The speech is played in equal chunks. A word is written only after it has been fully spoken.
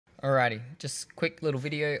Alrighty, just quick little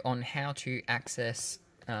video on how to access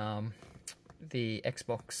the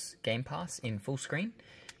Xbox Game Pass in full screen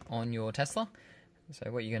on your Tesla.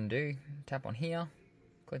 So what you're going to do, tap on here,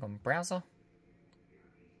 click on browser,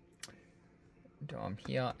 I'm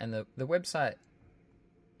here, and the website,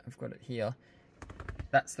 I've got it here,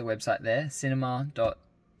 that's the website there,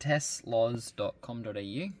 cinema.teslas.com.au.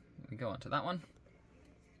 We go on to that one.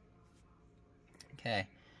 Okay.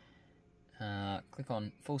 Click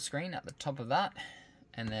on full screen at the top of that,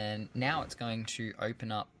 and then now it's going to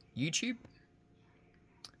open up YouTube.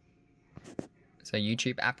 So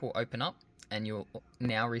YouTube app will open up, and you'll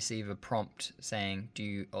now receive a prompt saying, do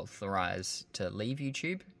you authorize to leave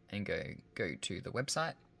YouTube and go to the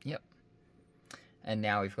website? Yep. And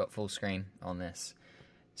now we've got full screen on this.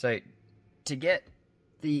 So to get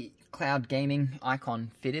the cloud gaming icon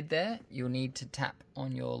fitted there, you'll need to tap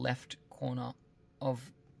on your left corner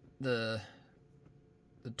of the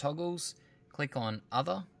toggles, click on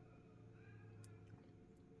other,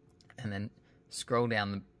 and then scroll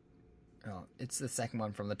down it's the second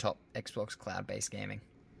one from the top, Xbox cloud-based gaming.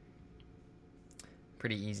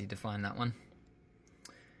 Pretty easy to find that one.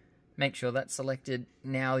 Make sure that's selected.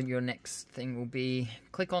 Now your next thing will be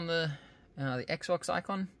click on the Xbox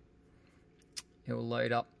icon. It will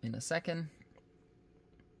load up in a second.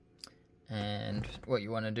 And what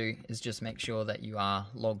you want to do is just make sure that you are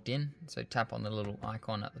logged in. So tap on the little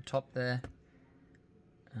icon at the top there.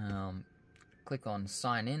 Click on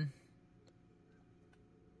sign in.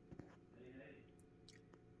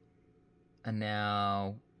 And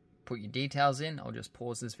now put your details in. I'll just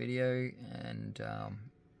pause this video and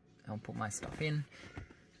I'll put my stuff in.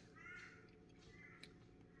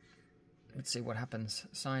 Let's see what happens.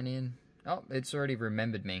 Sign in. Oh, it's already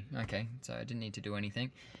remembered me. Okay, so I didn't need to do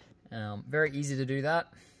anything. Very easy to do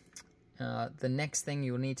that. The next thing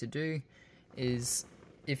you'll need to do is,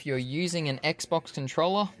 if you're using an Xbox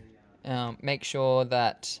controller, make sure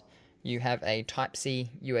that you have a Type-C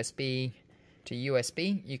USB to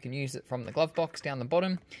USB. You can use it from the glove box down the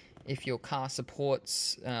bottom. If your car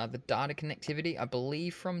supports the data connectivity, I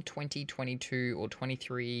believe from 2022 or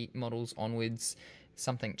 23 models onwards,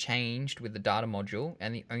 something changed with the data module,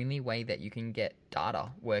 and the only way that you can get data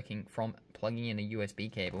working from plugging in a USB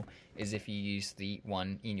cable is if you use the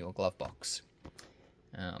one in your glove box.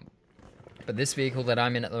 But this vehicle that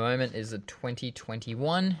I'm in at the moment is a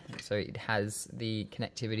 2021, so it has the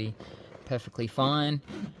connectivity perfectly fine.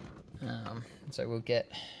 So we'll get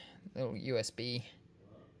a little USB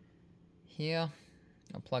here.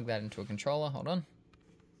 I'll plug that into a controller. Hold on.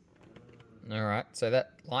 Alright, so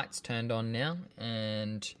that light's turned on now,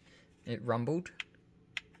 and it rumbled.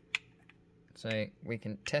 So we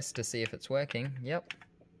can test to see if it's working. Yep.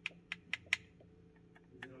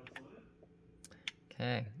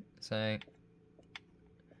 Okay, so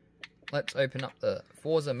let's open up the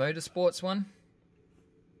Forza Motorsports one.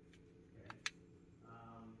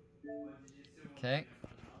 Okay.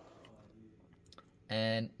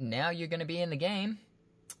 And now you're going to be in the game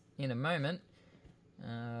in a moment.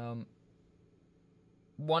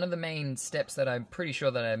 One of the main steps that I'm pretty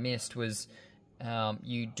sure that I missed was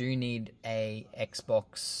you do need a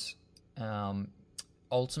Xbox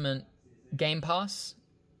Ultimate Game Pass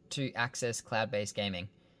to access cloud-based gaming.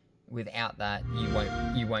 Without that,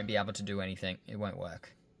 you won't be able to do anything. It won't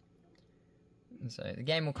work. So the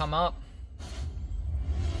game will come up.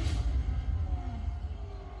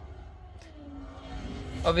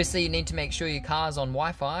 Obviously, you need to make sure your car's on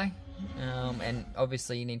Wi-Fi. And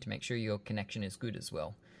obviously you need to make sure your connection is good as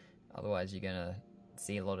well. Otherwise you're going to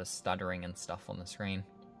see a lot of stuttering and stuff on the screen.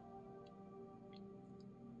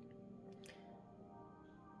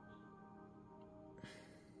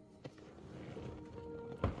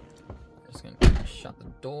 I'm just going to shut the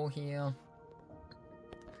door here.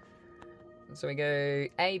 So we go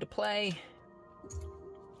A to play.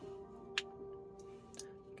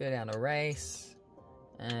 Go down to race.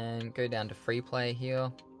 And go down to free play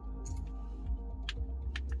here.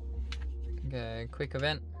 Go quick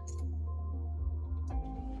event.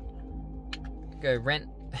 Go rent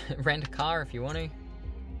a car if you want to.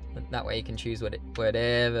 That way you can choose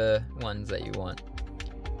whatever ones that you want.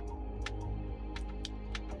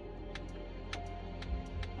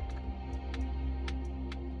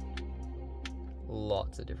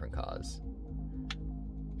 Lots of different cars.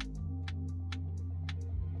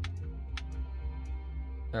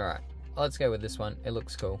 Alright, let's go with this one. It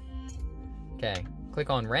looks cool. Okay, click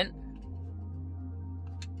on rent.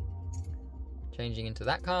 Changing into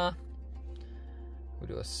that car. We'll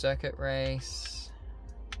do a circuit race.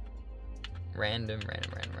 Random.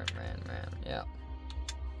 Yep.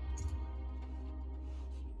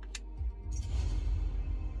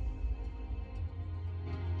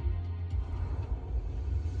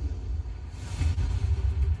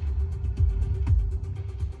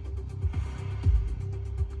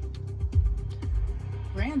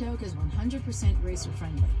 Grand Oak is 100% racer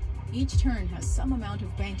friendly. Each turn has some amount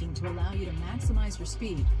of banking to allow you to maximize your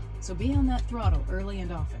speed, so be on that throttle early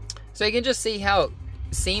and often. So you can just see how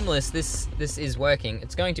seamless this is working.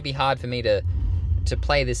 It's going to be hard for me to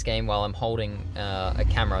play this game while I'm holding a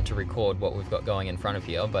camera to record what we've got going in front of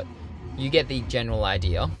here, but you get the general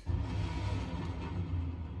idea.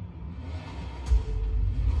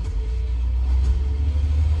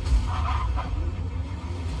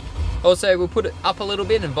 Also, we'll put it up a little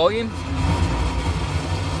bit in volume.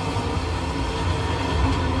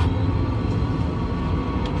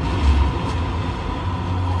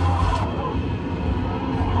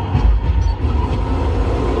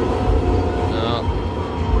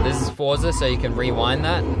 This is Forza, so you can rewind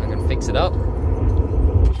that. I can fix it up.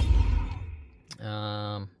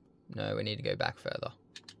 No, we need to go back further.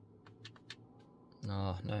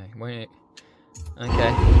 Oh, no. Wait.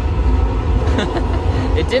 Okay.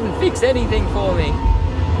 It didn't fix anything for me.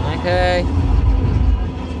 Okay.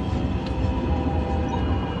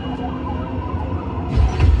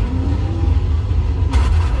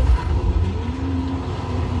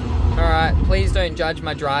 Alright, please don't judge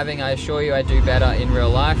my driving. I assure you I do better in real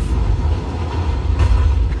life.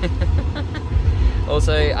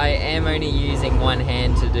 Also, I am only using one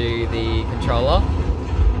hand to do the controller.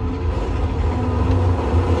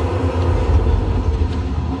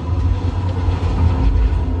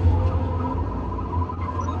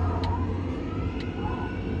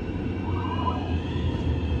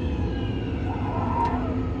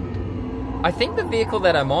 I think the vehicle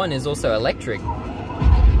that I'm on is also electric.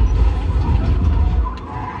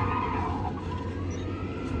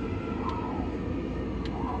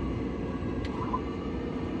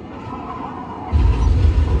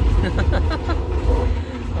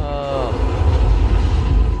 Oh.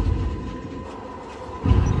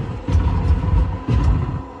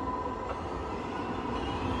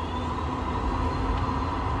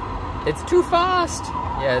 It's too fast!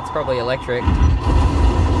 Yeah, it's probably electric.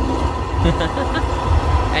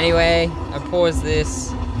 Anyway, I paused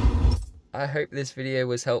this. I hope this video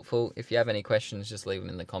was helpful. If you have any questions, just leave them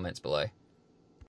in the comments below.